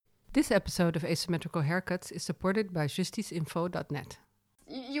This episode of Asymmetrical Haircuts is supported by justiceinfo.net.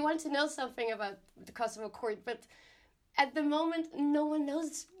 You want to know something about the Kosovo court, but at the moment, no one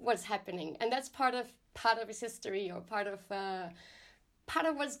knows what's happening, and that's part of its history, or part of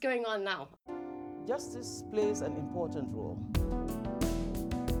what's going on now. Justice plays an important role.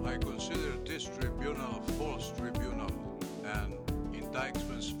 I consider this tribunal a false tribunal and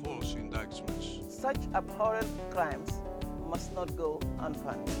indictments false indictments. Such abhorrent crimes must not go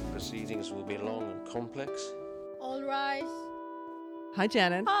unpunished. Proceedings will be long and complex. All rise. Hi,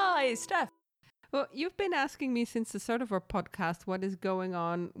 Janet. Hi, Steph. Well, you've been asking me since the start of our podcast what is going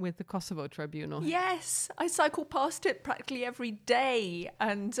on with the Kosovo Tribunal. Yes, I cycle past it practically every day,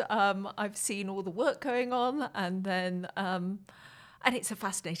 and I've seen all the work going on, and then and it's a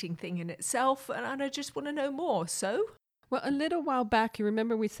fascinating thing in itself, and I just want to know more. So, well, a little while back, you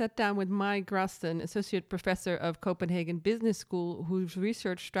remember we sat down with Maj Grasten, Associate Professor of Copenhagen Business School, whose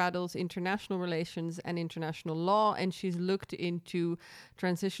research straddles international relations and international law, and she's looked into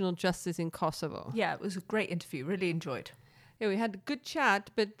transitional justice in Kosovo. yeah, it was a great interview. Really enjoyed. Yeah, we had a good chat,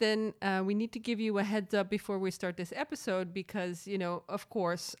 but then we need to give you a heads up before we start this episode because, you know, of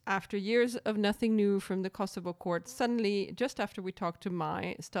course, after years of nothing new from the Kosovo court, suddenly, just after we talked to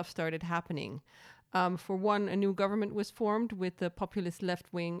Maj, stuff started happening. For one, a new government was formed with the populist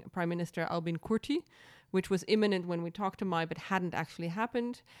left-wing Prime Minister Albin Kurti, which was imminent when we talked to Maj, but hadn't actually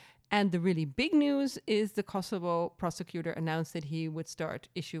happened. And the really big news is the Kosovo prosecutor announced that he would start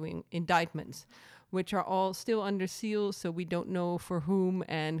issuing indictments, which are all still under seal, so we don't know for whom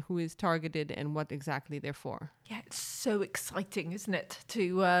and who is targeted and what exactly they're for. Yeah, it's so exciting, isn't it,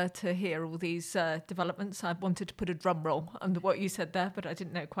 to hear all these developments. I wanted to put a drum roll under what you said there, but I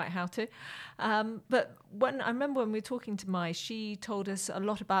didn't know quite how to. But I remember when we were talking to Maj, she told us a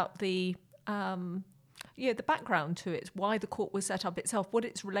lot about the background to it, why the court was set up itself, what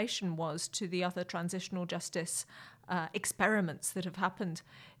its relation was to the other transitional justice experiments that have happened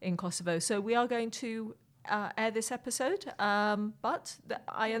in Kosovo. So we are going to air this episode, but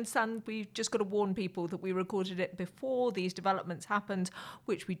I understand we've just got to warn people that we recorded it before these developments happened,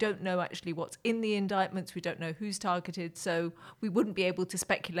 which we don't know actually what's in the indictments, we don't know who's targeted, so we wouldn't be able to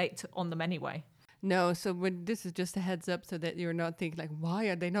speculate on them anyway. No, so this is just a heads up so that you're not thinking like, why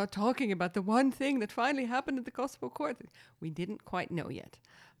are they not talking about the one thing that finally happened at the Kosovo court? We didn't quite know yet.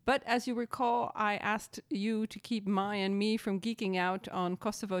 But as you recall, I asked you to keep Maj and me from geeking out on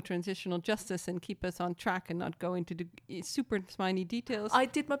Kosovo transitional justice and keep us on track and not go into the super spiny details. I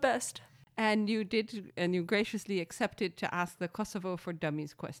did my best. And you did, and you graciously accepted to ask the Kosovo for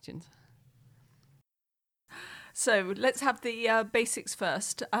Dummies questions. So let's have the basics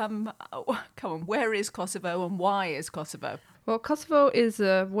first. Come on, where is Kosovo and why is Kosovo? Well, Kosovo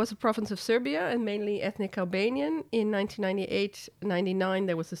was a province of Serbia and mainly ethnic Albanian. In 1998-99,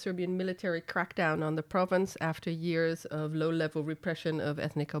 there was a Serbian military crackdown on the province after years of low-level repression of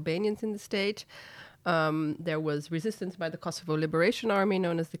ethnic Albanians in the state. There was resistance by the Kosovo Liberation Army,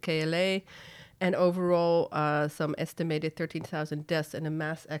 known as the KLA, and overall some estimated 13,000 deaths and a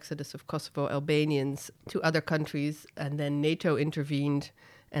mass exodus of Kosovo Albanians to other countries. And then NATO intervened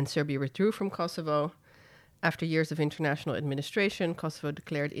and Serbia withdrew from Kosovo. After years of international administration, Kosovo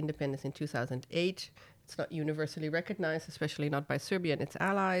declared independence in 2008. It's not universally recognized, especially not by Serbia and its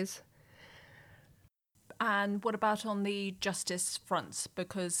allies. And what about on the justice fronts?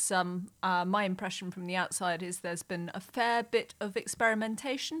 Because my impression from the outside is there's been a fair bit of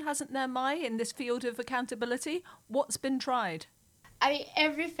experimentation, hasn't there, Maj, in this field of accountability? What's been tried? I mean,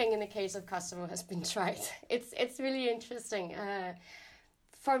 everything in the case of Kosovo has been tried. It's really interesting.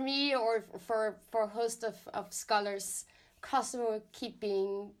 For me, or for a host of scholars, Kosovo keep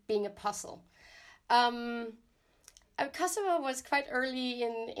being a puzzle. Kosovo was quite early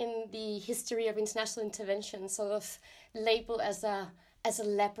in the history of international intervention, sort of labeled as a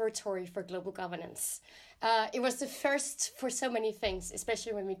laboratory for global governance. It was the first for so many things,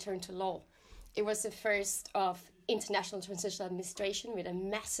 especially when we turn to law. It was the first of international transitional administration with a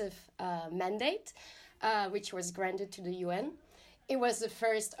massive mandate, which was granted to the UN. It was the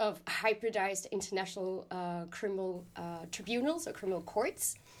first of hybridized international criminal tribunals or criminal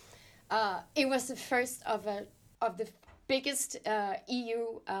courts. It was the first of the biggest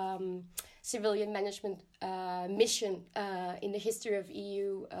EU civilian management mission in the history of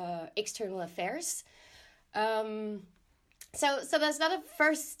EU external affairs. So there's not a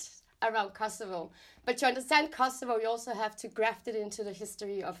first around Kosovo, but to understand Kosovo, you also have to graft it into the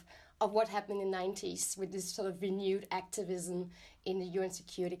history of what happened in the 90s with this sort of renewed activism in the UN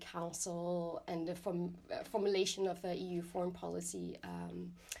Security Council and the formulation of the EU foreign policy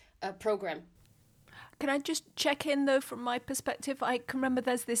program. Can I just check in, though, from my perspective? I can remember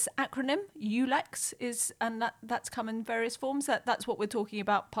there's this acronym, ULEX, and that's come in various forms. That's what we're talking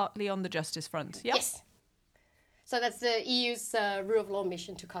about partly on the justice front, yeah? Yes. So that's the EU's rule of law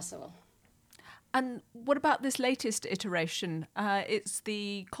mission to Kosovo. And what about this latest iteration? It's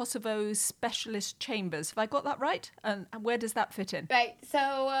the Kosovo Specialist Chambers. Have I got that right? And where does that fit in? Right.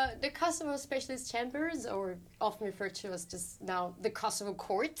 So the Kosovo Specialist Chambers, or often referred to as just now the Kosovo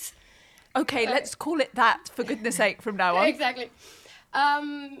Court. Okay, let's call it that, for goodness sake, from now on. Exactly.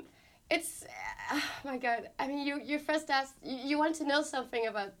 It's, oh my God. I mean, you first asked, you want to know something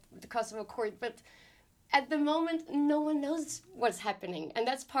about the Kosovo Court, but at the moment, no one knows what's happening. And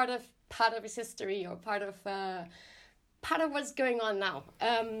that's part of its history, or part of what's going on now.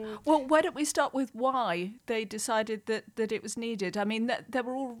 Well, why don't we start with why they decided that it was needed? I mean, there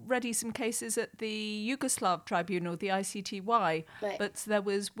were already some cases at the Yugoslav Tribunal, the ICTY, Right. but there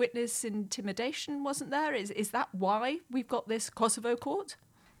was witness intimidation, wasn't there? Is that why we've got this Kosovo court?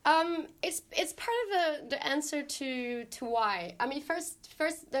 It's part of the answer to why. I mean, first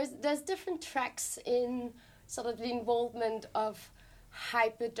there's different tracks in sort of the involvement of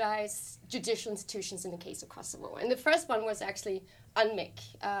hybridized judicial institutions in the case of Kosovo. And the first one was actually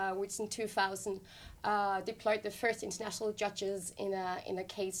UNMIK, which in 2000 deployed the first international judges in a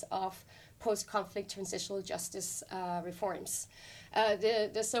case of post-conflict transitional justice reforms,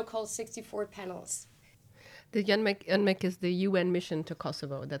 the so-called 64 panels. The UNMIK is the UN mission to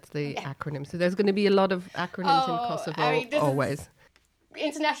Kosovo. That's the acronym. So there's going to be a lot of acronyms in Kosovo, I mean, always.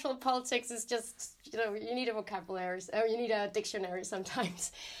 International politics is just, you need a vocabulary, or you need a dictionary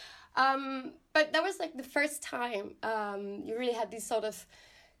sometimes. But that was like the first time you really had these sort of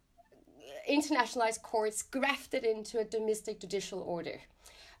internationalized courts grafted into a domestic judicial order.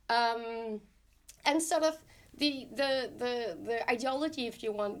 And sort of the ideology, if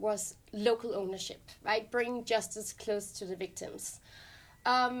you want, was local ownership, right? Bring justice close to the victims.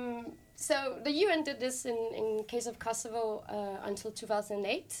 So the UN did this in case of Kosovo until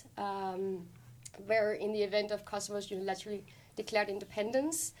 2008, where in the event of Kosovo's unilaterally declared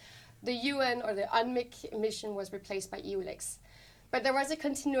independence, the UN, or the UNMIK mission, was replaced by EULEX. But there was a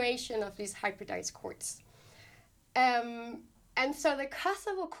continuation of these hybridized courts. And so the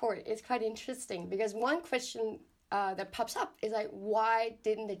Kosovo court is quite interesting, because one question that pops up is like, why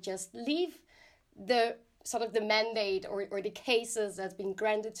didn't they just leave the sort of the mandate or the cases that's been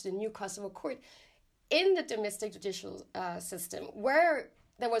granted to the new Kosovo court in the domestic judicial system, where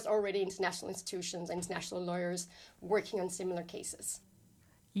there was already international institutions and international lawyers working on similar cases?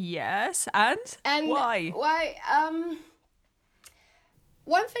 Yes, and why? Why?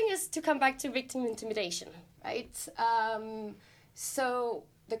 One thing is to come back to victim intimidation, right? So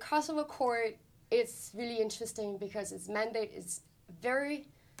the Kosovo court is really interesting because its mandate is very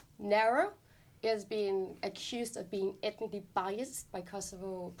narrow. It has been accused of being ethnically biased by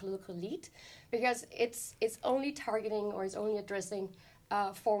Kosovo political elite, because it's only targeting, or it's only addressing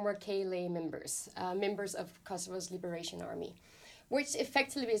former KLA members, members of Kosovo's Liberation Army, which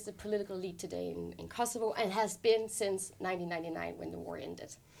effectively is the political elite today in Kosovo, and has been since 1999 when the war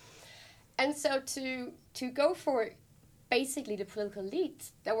ended. And so to go for basically the political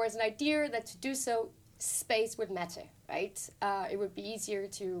elite, there was an idea that to do so, space would matter, right? It would be easier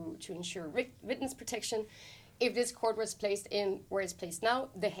to ensure witness protection if this court was placed in where it's placed now,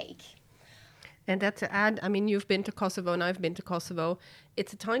 The Hague. And that to add, I mean, you've been to Kosovo and I've been to Kosovo.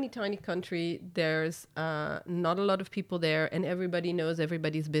 It's a tiny, tiny country. There's not a lot of people there, and everybody knows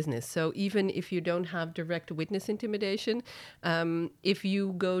everybody's business. So even if you don't have direct witness intimidation, if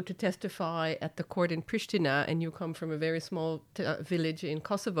you go to testify at the court in Pristina and you come from a very small village in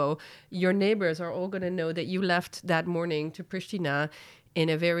Kosovo, your neighbors are all going to know that you left that morning to Pristina in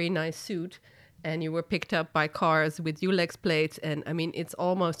a very nice suit, and you were picked up by cars with ULEX plates. And I mean, it's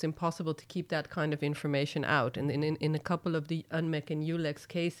almost impossible to keep that kind of information out. And in a couple of the UNMIK and ULEX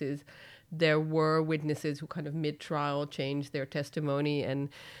cases, there were witnesses who kind of mid-trial changed their testimony, and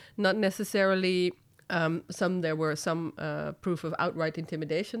not necessarily there were some proof of outright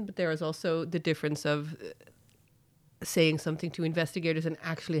intimidation, but there is also the difference of saying something to investigators and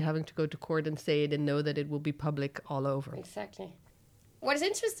actually having to go to court and say it and know that it will be public all over. Exactly. What is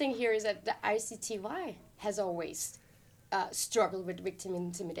interesting here is that the ICTY has always struggled with victim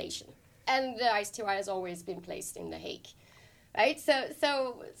intimidation, and the ICTY has always been placed in The Hague, right? So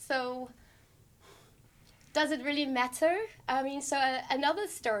does it really matter? I mean, so another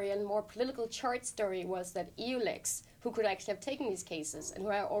story, and more political charged story, was that EULEX, who could actually have taken these cases and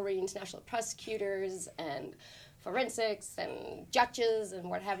who are already international prosecutors and forensics and judges and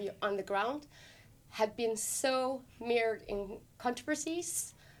what have you on the ground, had been so mired in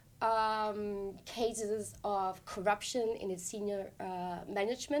controversies cases of corruption in its senior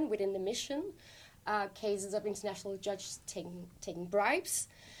management within the mission, cases of international judges taking bribes.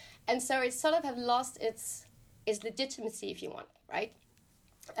 And so it sort of have lost its legitimacy, if you want, right?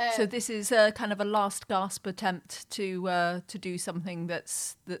 So this is a kind of a last gasp attempt to do something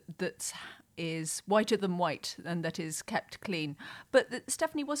that is whiter than white and that is kept clean. But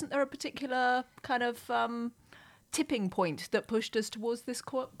Stephanie, wasn't there a particular kind of tipping point that pushed us towards this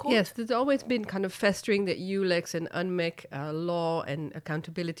court? Yes, there's always been kind of festering that ULEX and UNMEC law and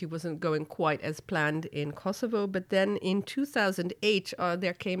accountability wasn't going quite as planned in Kosovo. But then in 2008,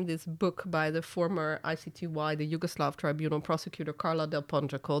 there came this book by the former ICTY, the Yugoslav tribunal prosecutor, Carla Del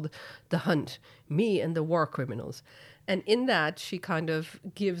Ponte, called The Hunt, Me and the War Criminals. And in that, she kind of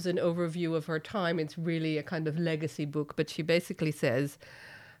gives an overview of her time. It's really a kind of legacy book, but she basically says,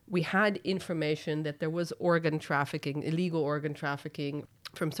 we had information that there was organ trafficking, illegal organ trafficking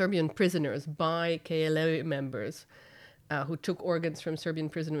from Serbian prisoners by KLA members who took organs from Serbian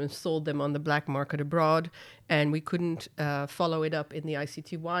prisoners and sold them on the black market abroad. And we couldn't follow it up in the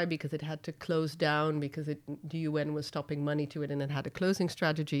ICTY because it had to close down because the UN was stopping money to it and it had a closing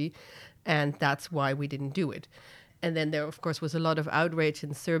strategy. And that's why we didn't do it. And then there, of course, was a lot of outrage,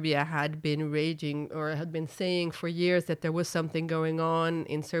 and Serbia had been raging or had been saying for years that there was something going on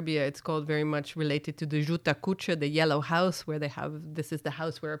in Serbia. It's called very much related to the Žuta kuća, the yellow house, where this is the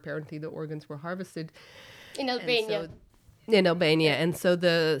house where apparently the organs were harvested. In Albania. And so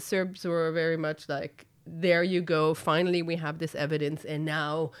the Serbs were very much like, there you go, finally we have this evidence, and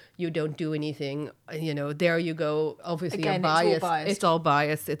now you don't do anything. There you go. Obviously, again, a bias. It's all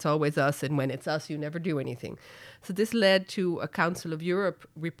biased. It's always us, and when it's us, you never do anything. So this led to a Council of Europe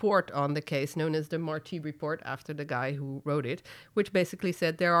report on the case, known as the Marti report, after the guy who wrote it, which basically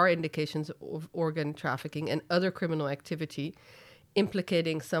said there are indications of organ trafficking and other criminal activity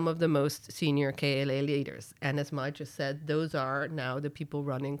implicating some of the most senior KLA leaders. And as Maj just said, those are now the people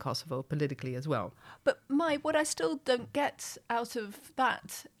running Kosovo politically as well. But Maj, what I still don't get out of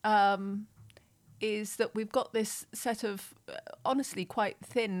that is that we've got this set of honestly quite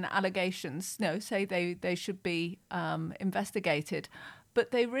thin allegations, say they should be investigated,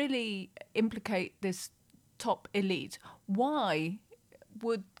 but they really implicate this top elite. Why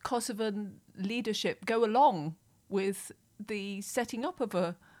would Kosovan leadership go along with the setting up of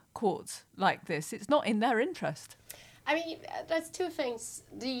a court like this? It's not in their interest. I mean, that's two things.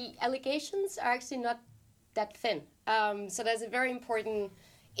 The allegations are actually not that thin. So there's a very important,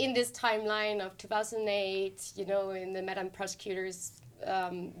 in this timeline of 2008, in the Madam Prosecutor's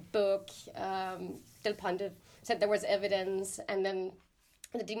book, Del Ponte said there was evidence, and then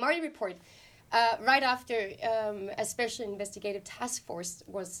the Di Marti report, right after a special investigative task force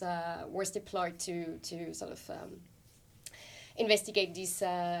was deployed to sort of investigate these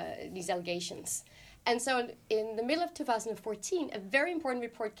allegations. And so in the middle of 2014, a very important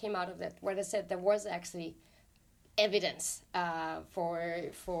report came out of that where they said there was actually evidence for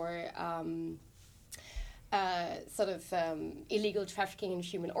illegal trafficking in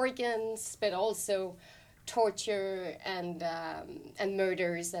human organs, but also torture and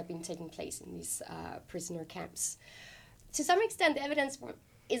murders that have been taking place in these prisoner camps. To some extent, the evidence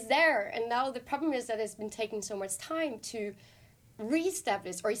is there, and now the problem is that it's been taking so much time to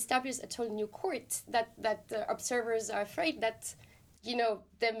re-establish or establish a totally new court that the observers are afraid that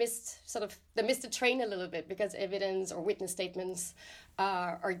they missed the train a little bit because evidence or witness statements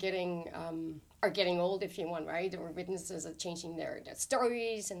are getting old, if you want, right? Or witnesses are changing their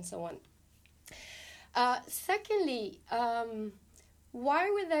stories and so on. Secondly,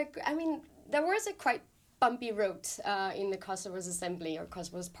 why were there? I mean, there was a quite bumpy road in the Kosovo's assembly or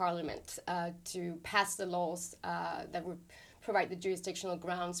Kosovo's parliament to pass the laws that would provide the jurisdictional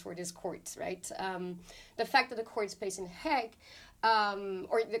grounds for this court, right? The fact that the court is placed in Hague,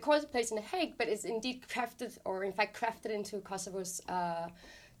 or the court is placed in Hague, but is indeed crafted into Kosovo's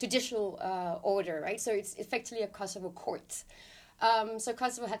judicial order, right? So it's effectively a Kosovo court. So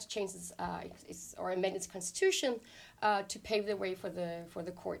Kosovo had to change or amend its constitution to pave the way for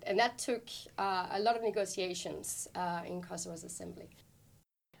the court, and that took a lot of negotiations in Kosovo's assembly.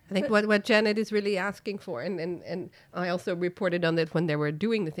 I think what Janet is really asking for, and I also reported on that when they were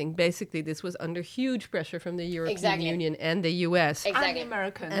doing the thing, basically this was under huge pressure from the European Union and the US. Exactly. And the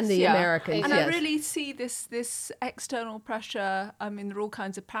Americans. And the Americans, And yes. I really see this external pressure. I mean, there are all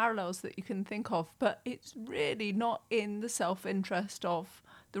kinds of parallels that you can think of, but it's really not in the self-interest of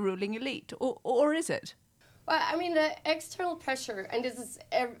the ruling elite, or is it? Well, I mean, the external pressure, and this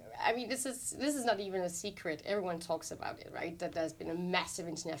is not even a secret. Everyone talks about it, right? That there's been a massive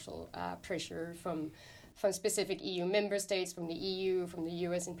international pressure from specific EU member states, from the EU, from the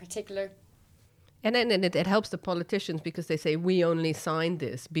US in particular. And then it helps the politicians because they say, we only signed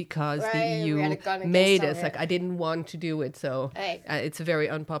this because the Right, we EU had a gun against made our us. Like, head. I didn't want to do it. So Right. it's a very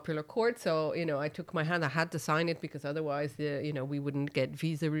unpopular court. So, I took my hand. I had to sign it because otherwise, we wouldn't get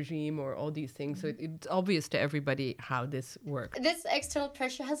visa regime or all these things. So it's obvious to everybody how this works. This external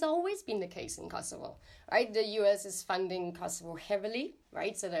pressure has always been the case in Kosovo, right? The US is funding Kosovo heavily,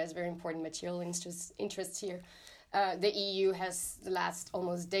 right? So there's very important material interests here. The EU has the last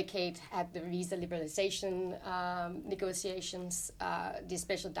almost decade had the visa liberalization negotiations, the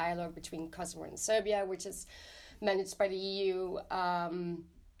special dialogue between Kosovo and Serbia, which is managed by the EU.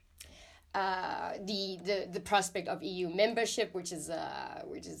 The prospect of EU membership, which is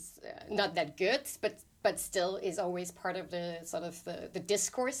not that good, but still is always part of the sort of the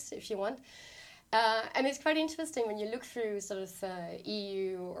discourse, if you want. And it's quite interesting when you look through sort of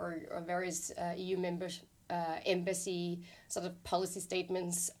EU or various EU members. Embassy sort of policy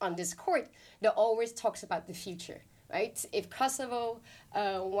statements on this court, they always talks about the future, right? If Kosovo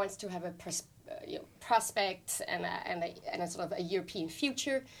wants to have a prospect and a sort of a European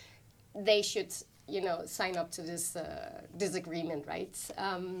future, they should sign up to this agreement, right?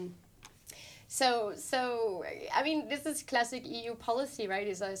 So I mean, this is classic EU policy, right?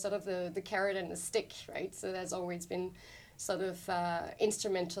 It's sort of the carrot and the stick, right? So that's always been sort of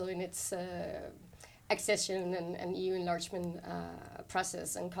instrumental in its accession and EU enlargement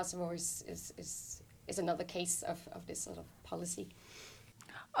process, and Kosovo is another case of this sort of policy.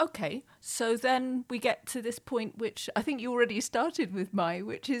 Okay, so then we get to this point, which I think you already started with, Mai,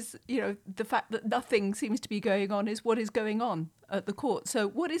 which is, the fact that nothing seems to be going on is what is going on at the court. So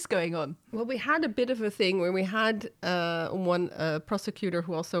what is going on? Well, we had a bit of a thing where we had one prosecutor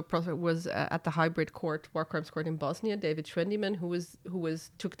who also was at the hybrid court, war crimes court in Bosnia, David Schwendiman, who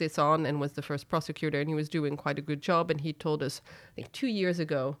took this on and was the first prosecutor, and he was doing quite a good job. And he told us, I think 2 years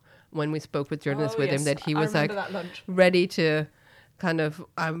ago, when we spoke with journalists him, that he was ready to kind of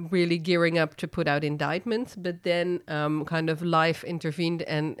really gearing up to put out indictments, but then kind of life intervened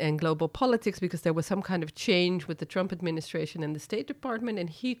and global politics, because there was some kind of change with the Trump administration and the State Department, and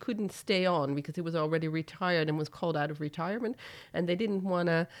he couldn't stay on because he was already retired and was called out of retirement, and they didn't want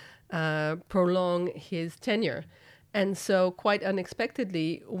to prolong his tenure. And so quite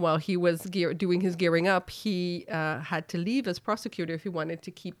unexpectedly, while he was doing his gearing up, he had to leave as prosecutor if he wanted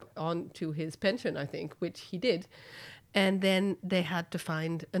to keep on to his pension, I think, which he did. And then they had to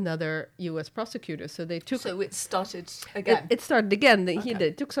find another U.S. prosecutor. So they took... So it started again? It started again. They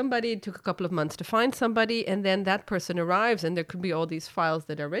took somebody, it took a couple of months to find somebody, and then that person arrives, and there could be all these files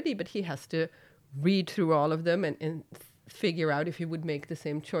that are ready, but he has to read through all of them and figure out if he would make the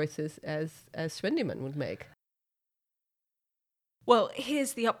same choices as Schwendiman would make. Well,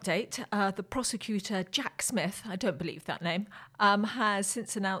 here's the update. The prosecutor, Jack Smith, I don't believe that name, has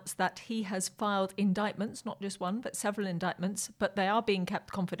since announced that he has filed indictments, not just one, but several indictments, but they are being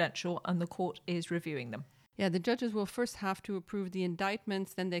kept confidential and the court is reviewing them. Yeah, the judges will first have to approve the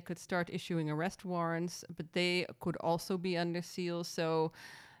indictments, then they could start issuing arrest warrants, but they could also be under seal, so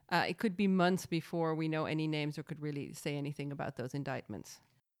it could be months before we know any names or could really say anything about those indictments.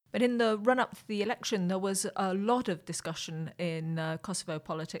 But in the run-up to the election, there was a lot of discussion in Kosovo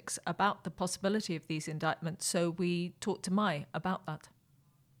politics about the possibility of these indictments. So we talked to Mai about that.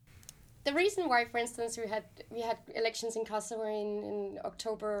 The reason why, for instance, we had elections in Kosovo in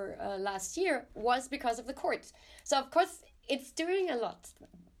October last year was because of the court. So, of course, it's doing a lot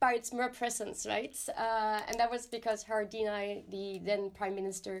by its mere presence, right? And that was because Haradinaj, the then prime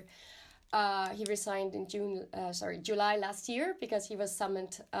minister, he resigned in July last year, because he was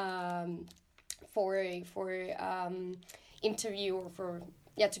summoned for interview or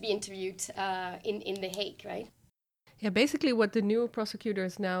to be interviewed in The Hague, right? Yeah, basically what the new prosecutor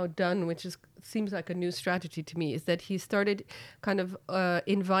has now done, which seems like a new strategy to me, is that he started kind of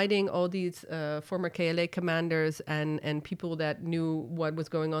inviting all these former KLA commanders and people that knew what was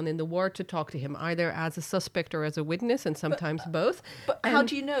going on in the war to talk to him, either as a suspect or as a witness, and sometimes both. But how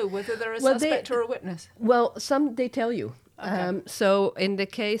do you know whether they're a suspect or a witness? Well, some they tell you. Okay. So in the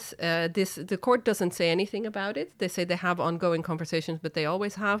case, the court doesn't say anything about it. They say they have ongoing conversations, but they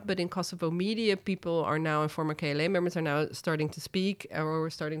always have. But in Kosovo media, people are now, and former KLA members are now starting to speak and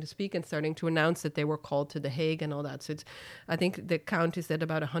starting to announce that they were called to The Hague and all that. So I think the count is that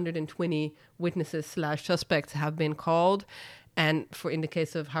about 120 witnesses / suspects have been called. And in the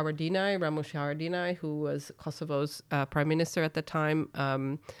case of Ramush Haradinaj, who was Kosovo's prime minister at the time,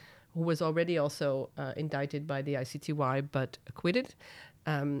 who was already also indicted by the ICTY but acquitted.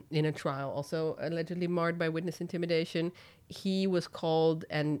 in a trial, also allegedly marred by witness intimidation. He was called,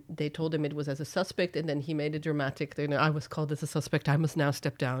 and they told him it was as a suspect, and then he made a dramatic, I was called as a suspect, I must now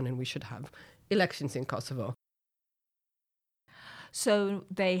step down, and we should have elections in Kosovo. So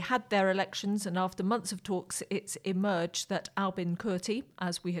they had their elections, and after months of talks, it's emerged that Albin Kurti,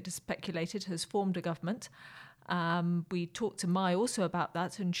 as we had speculated, has formed a government. We talked to Mai also about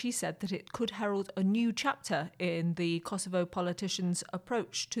that, and she said that it could herald a new chapter in the Kosovo politicians'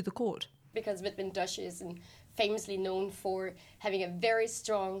 approach to the court. Because Vidvin Dush is famously known for having a very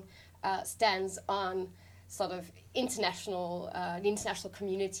strong stance on sort of the international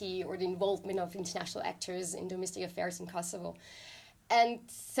community or the involvement of international actors in domestic affairs in Kosovo. And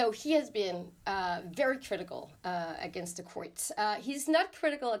so he has been very critical against the court. He's not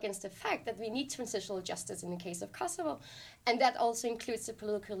critical against the fact that we need transitional justice in the case of Kosovo, and that also includes the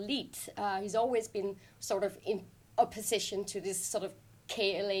political elite. He's always been sort of in opposition to this sort of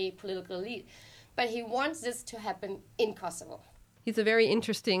KLA political elite, but he wants this to happen in Kosovo. He's a very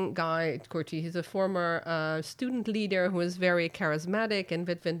interesting guy, Kurti. He's a former student leader who is very charismatic, and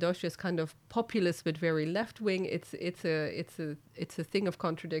Vidvin Dush is kind of populist but very left wing. It's a thing of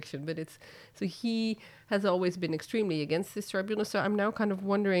contradiction, but so he has always been extremely against this tribunal. So I'm now kind of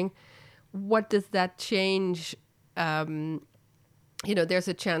wondering, what does that change? There's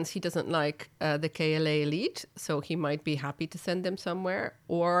a chance he doesn't like the KLA elite, so he might be happy to send them somewhere,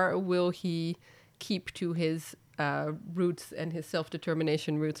 or will he keep to his roots and his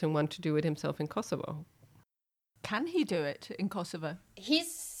self-determination roots and want to do it himself in Kosovo? Can he do it in Kosovo?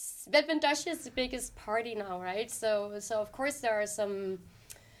 Vidvin Dush is the biggest party now, right? So of course there are some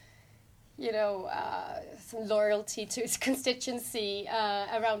loyalty to its constituency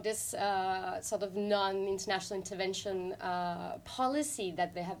around this sort of non-international intervention policy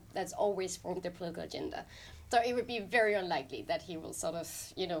that they have, that's always formed their political agenda. So it would be very unlikely that he will sort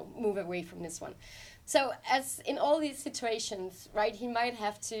of, move away from this one. So as in all these situations, right, he might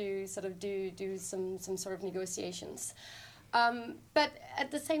have to sort of do some sort of negotiations. But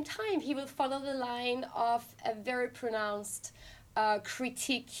at the same time, he will follow the line of a very pronounced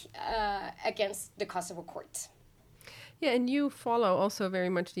critique against the Kosovo court. Yeah, and you follow also very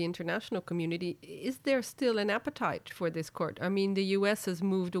much the international community. Is there still an appetite for this court? I mean, the US has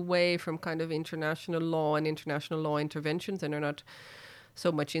moved away from kind of international law and international law interventions and are not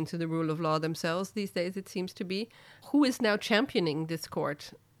so much into the rule of law themselves these days, it seems to be. Who is now championing this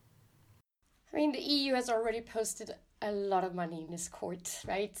court? I mean, the EU has already posted a lot of money in this court,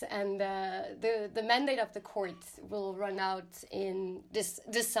 right? And the mandate of the court will run out in this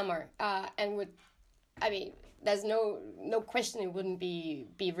summer, there's no question it wouldn't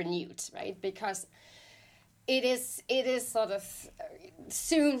be renewed, right? Because it is sort of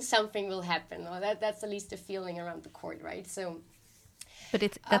soon something will happen, or that's at least the feeling around the court, right? So.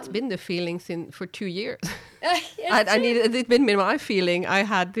 But that's been the feeling for 2 years. It's been my feeling. I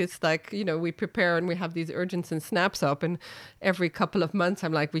had this we prepare and we have these urgents and snaps up, and every couple of months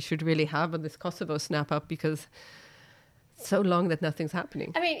I'm like, we should really have this Kosovo snap up because it's so long that nothing's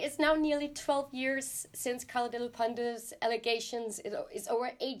happening. I mean, it's now nearly 12 years since Kılıçdaroğlu Panda's allegations. It's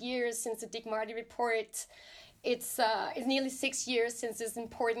over 8 years since the Dick Marty report. It's nearly 6 years since this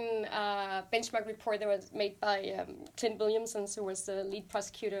important benchmark report that was made by Clint Williamson, who was the lead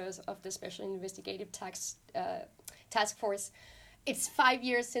prosecutor of the Special Investigative Task Force. It's 5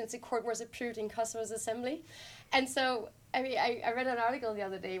 years since the court was approved in Kosovo's assembly. And so, I mean, I read an article the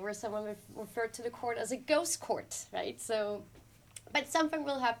other day where someone referred to the court as a ghost court, right? So, but something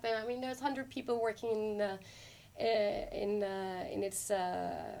will happen. I mean, there's 100 people working in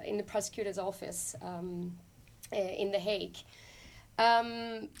the prosecutor's office. In The Hague.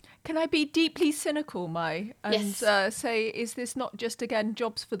 Can I be deeply cynical, Mai, and yes. Say, is this not just, again,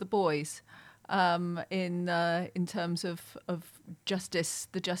 jobs for the boys in terms of justice,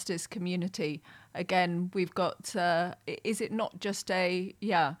 the justice community? Again, we've got, is it not just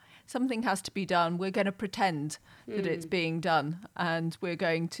something has to be done, we're going to pretend that it's being done, and we're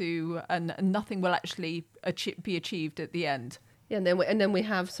going to, and nothing will actually be achieved at the end? Yeah, and then we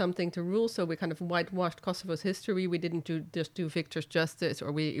have something to rule. So we kind of whitewashed Kosovo's history. We didn't just do victor's justice,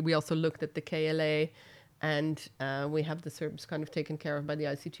 or we also looked at the KLA, and we have the Serbs kind of taken care of by the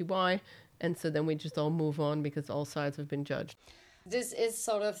ICTY. And so then we just all move on because all sides have been judged. This is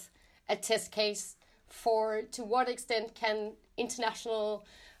sort of a test case for to what extent can international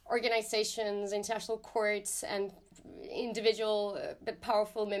organizations, international courts, and individual but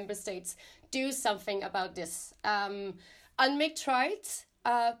powerful member states do something about this. UNMIK tried,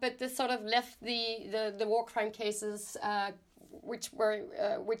 but this sort of left the war crime cases, which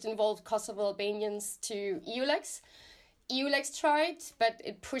involved Kosovo Albanians, to EULEX. EULEX tried, but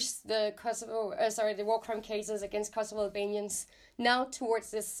it pushed the war crime cases against Kosovo Albanians now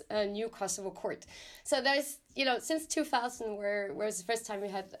towards this new Kosovo court. So there's, since 2000, where was the first time we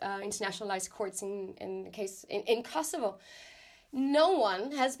had internationalized courts in Kosovo, no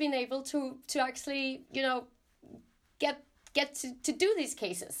one has been able to actually, get to do these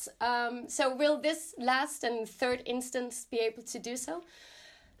cases. So will this last and third instance be able to do so?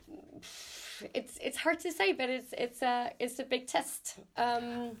 It's hard to say, but it's a big test.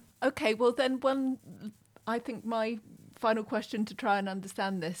 Okay, well then I think my final question to try and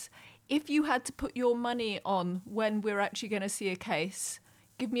understand this: if you had to put your money on when we're actually going to see a case,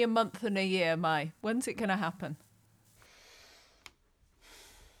 give me a month and a year, Mai. When's it going to happen?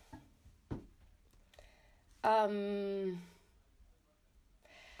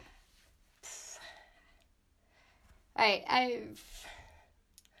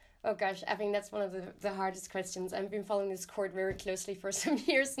 Oh gosh, I think that's one of the hardest questions. I've been following this court very closely for some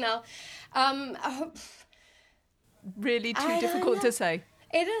years now. Really too difficult to say.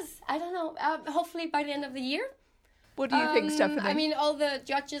 It is. I don't know. Hopefully by the end of the year. What do you think, Stephanie? I mean, all the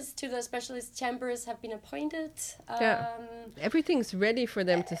judges to the specialist chambers have been appointed. Everything's ready for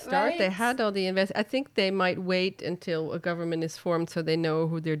them to start. Right. They had all the I think they might wait until a government is formed so they know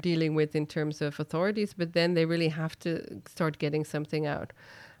who they're dealing with in terms of authorities, but then they really have to start getting something out.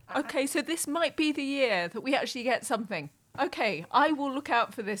 Okay, so this might be the year that we actually get something. Okay, I will look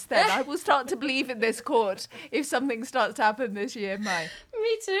out for this then. I will start to believe in this court if something starts to happen this year, Mai.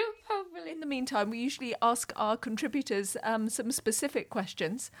 Me too, hopefully. In the meantime, we usually ask our contributors some specific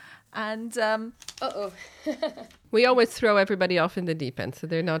questions. And we always throw everybody off in the deep end, so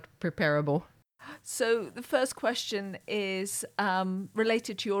they're not preparable. So the first question is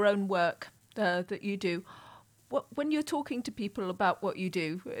related to your own work that you do. When you're talking to people about what you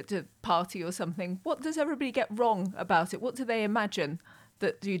do at a party or something, what does everybody get wrong about it? What do they imagine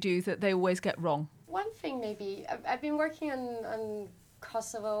that you do that they always get wrong? One thing maybe, I've been working on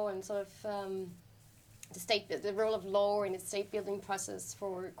Kosovo and sort of the role of law in its state building process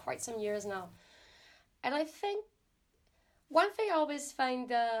for quite some years now. And I think one thing I always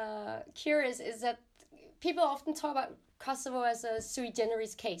find curious is that people often talk about Kosovo as a sui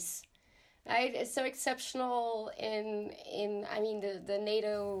generis case. Right, it's so exceptional in the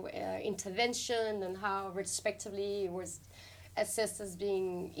NATO intervention and how respectively it was assessed as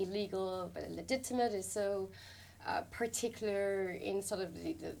being illegal but legitimate is so particular in sort of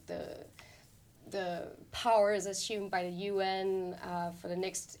the powers assumed by the UN for the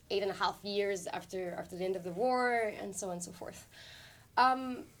next 8.5 years after the end of the war and so on and so forth.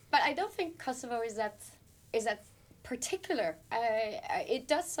 But I don't think Kosovo is that particular. It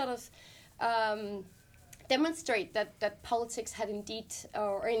does sort of demonstrate that politics had indeed,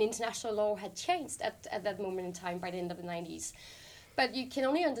 or in international law had changed at that moment in time by the end of the 90s. But you can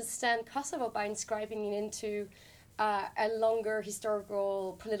only understand Kosovo by inscribing it into a longer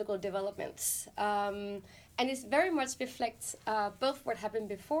historical political development. And it very much reflects both what happened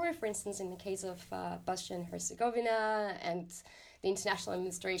before, for instance, in the case of Bosnia and Herzegovina, and the international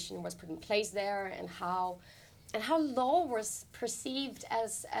administration was put in place there, and how law was perceived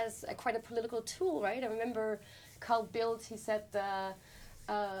as quite a political tool, right? I remember Carl Bildt, he said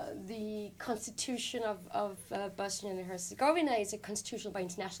the constitution of Bosnia and Herzegovina is a constitution by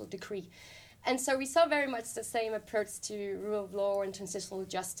international decree. And so we saw very much the same approach to rule of law and transitional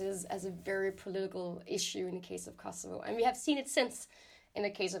justice as a very political issue in the case of Kosovo. And we have seen it since in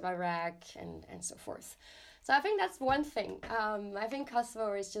the case of Iraq and so forth. So I think that's one thing. I think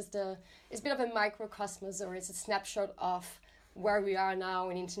Kosovo is just it's a bit of a microcosmos, or it's a snapshot of where we are now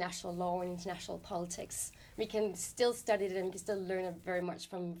in international law and international politics. We can still study it and we can still learn very much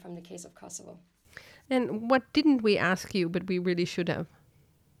from the case of Kosovo. And what didn't we ask you, but we really should have?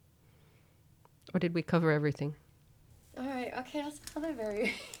 Or did we cover everything? All right, okay, that's another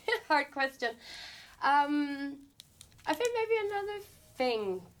very hard question. I think maybe another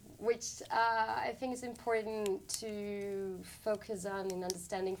thing which I think is important to focus on in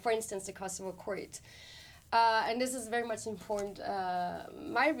understanding, for instance, the Kosovo court. And this is very much informed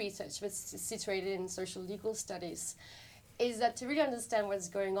my research, which is situated in social legal studies, is that to really understand what's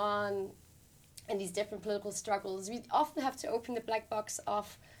going on in these different political struggles, we often have to open the black box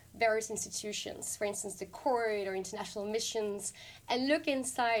of various institutions, for instance, the court or international missions, and look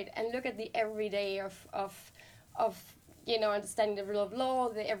inside and look at the everyday of understanding the rule of law,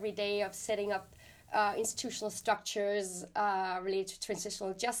 the everyday of setting up institutional structures related to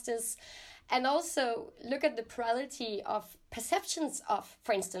transitional justice. and also look at the plurality of perceptions of,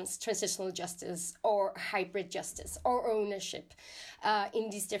 for instance, transitional justice or hybrid justice or ownership in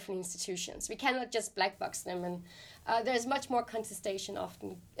these different institutions. We cannot just black box them, and there's much more contestation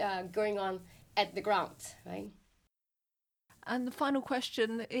often going on at the ground, right? And the final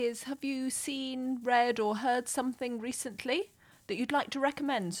question is, have you seen, read or heard something recently that you'd like to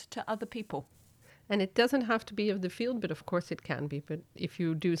recommend to other people? And it doesn't have to be of the field, but of course it can be. But if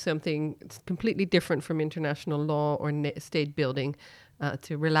you do something completely different from international law or state building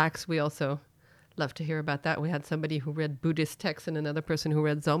to relax, we also love to hear about that. We had somebody who read Buddhist texts and another person who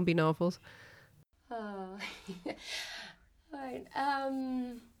read zombie novels. Oh, right.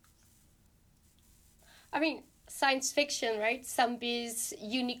 I mean, science fiction, right? Zombies,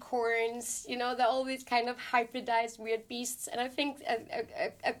 unicorns, they're always kind of hybridized weird beasts. And I think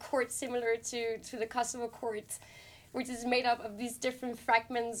a court similar to the Kosovo court, which is made up of these different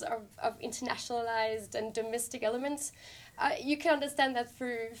fragments of internationalized and domestic elements, you can understand that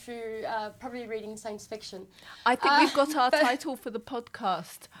through probably reading science fiction. I think we've got our title for the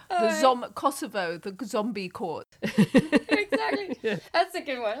podcast, Kosovo, the zombie court. Exactly. Yeah. That's a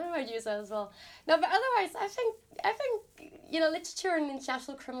good one. I might use that as well. No, but otherwise, I think literature and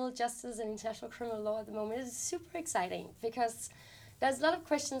international criminal justice and international criminal law at the moment is super exciting, because there's a lot of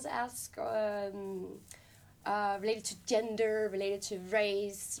questions asked related to gender, related to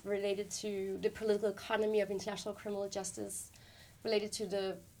race, related to the political economy of international criminal justice, related to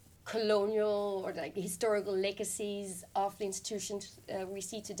the colonial or the historical legacies of the institutions we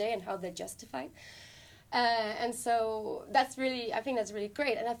see today and how they're justified. And so I think that's really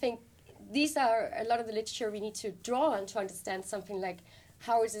great. And I think these are a lot of the literature we need to draw on to understand something like,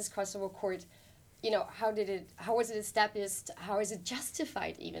 how is this Kosovo court, how was it established? How is it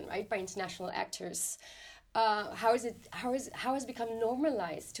justified even, right, by international actors? How has it become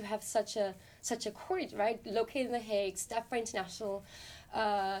normalized to have such a court, right, located in The Hague, staffed by international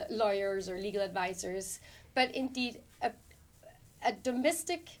lawyers or legal advisors, but indeed a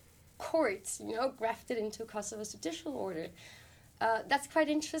domestic court, grafted into Kosovo's judicial order. That's quite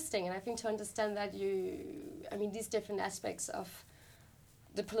interesting, and I think to understand that these different aspects of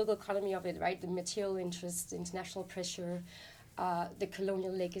the political economy of it, right, the material interests, international pressure, the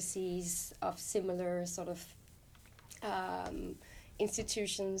colonial legacies of similar sort of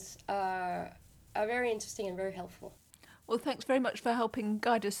institutions are very interesting and very helpful. Well, thanks very much for helping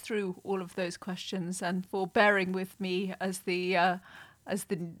guide us through all of those questions and for bearing with me as the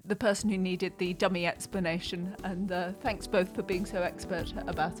person who needed the dummy explanation. And thanks both for being so expert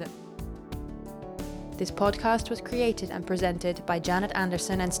about it. This podcast was created and presented by Janet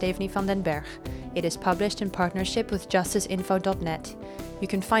Anderson and Stephanie van den Berg. It is published in partnership with justiceinfo.net. You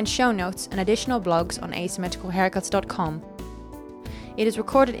can find show notes and additional blogs on asymmetricalhaircuts.com. It is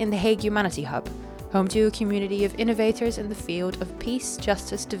recorded in the Hague Humanity Hub, home to a community of innovators in the field of peace,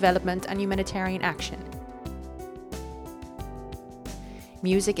 justice, development and humanitarian action.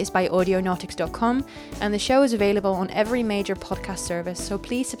 Music is by audionautics.com, and the show is available on every major podcast service, so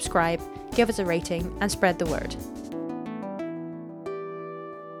please subscribe, give us a rating and spread the word.